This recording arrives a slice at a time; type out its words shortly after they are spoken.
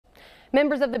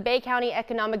Members of the Bay County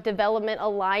Economic Development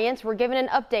Alliance were given an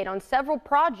update on several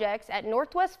projects at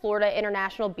Northwest Florida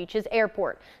International Beaches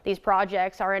Airport. These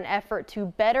projects are an effort to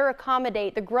better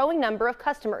accommodate the growing number of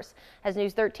customers. As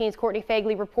News 13's Courtney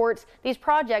Fagley reports, these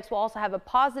projects will also have a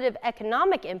positive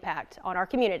economic impact on our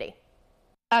community.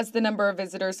 As the number of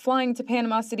visitors flying to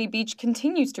Panama City Beach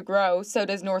continues to grow, so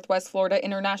does Northwest Florida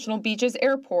International Beaches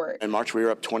Airport. In March, we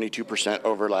were up 22%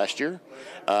 over last year,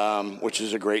 which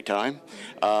is a great time.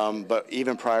 But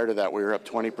even prior to that, we were up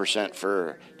 20%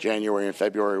 for January and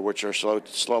February, which are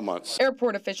slow months.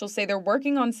 Airport officials say they're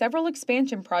working on several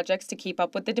expansion projects to keep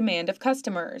up with the demand of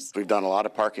customers. We've done a lot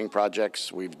of parking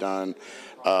projects. We've got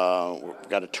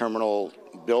a terminal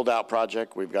build-out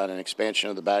project. We've got an expansion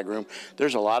of the bag room.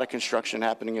 There's a lot of construction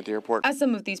happening at the airport. As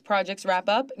some of these projects wrap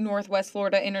up, Northwest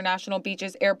Florida International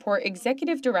Beaches Airport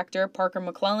Executive Director Parker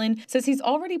McClellan says he's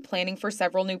already planning for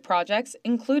several new projects,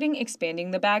 including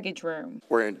expanding the baggage room.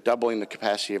 We're doubling the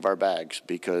capacity of our bags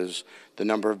because the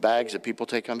number of bags that people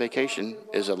take on vacation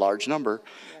is a large number,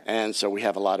 and so we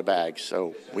have a lot of bags.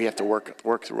 So we have to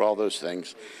work through all those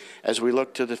things. As we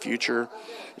look to the future,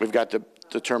 we've got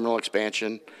the terminal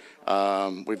expansion.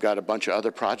 We've got a bunch of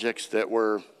other projects that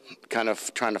we're kind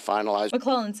of trying to finalize.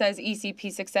 McClellan says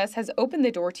ECP success has opened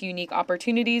the door to unique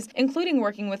opportunities, including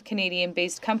working with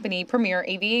Canadian-based company Premier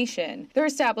Aviation. They're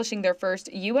establishing their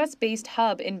first U.S.-based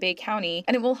hub in Bay County,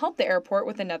 and it will help the airport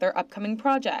with another upcoming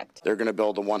project. They're going to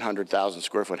build a 100,000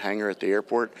 square foot hangar at the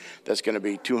airport. That's going to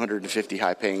be 250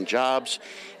 high-paying jobs.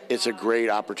 It's a great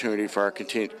opportunity for our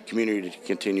community to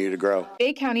continue to grow.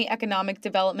 Bay County Economic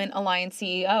Development Alliance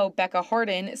CEO Becca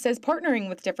Hardin says partnering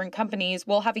with different companies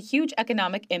will have a huge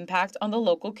economic impact on the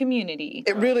local community.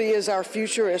 It really is our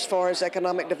future as far as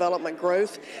economic development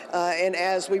growth, and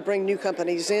as we bring new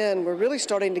companies in, we're really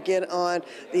starting to get on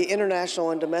the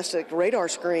international and domestic radar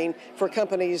screen for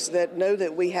companies that know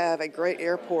that we have a great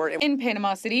airport. In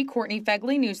Panama City, Courtney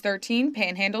Fagley, News 13,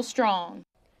 Panhandle Strong.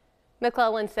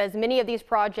 McClellan says many of these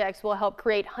projects will help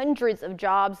create hundreds of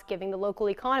jobs, giving the local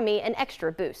economy an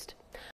extra boost.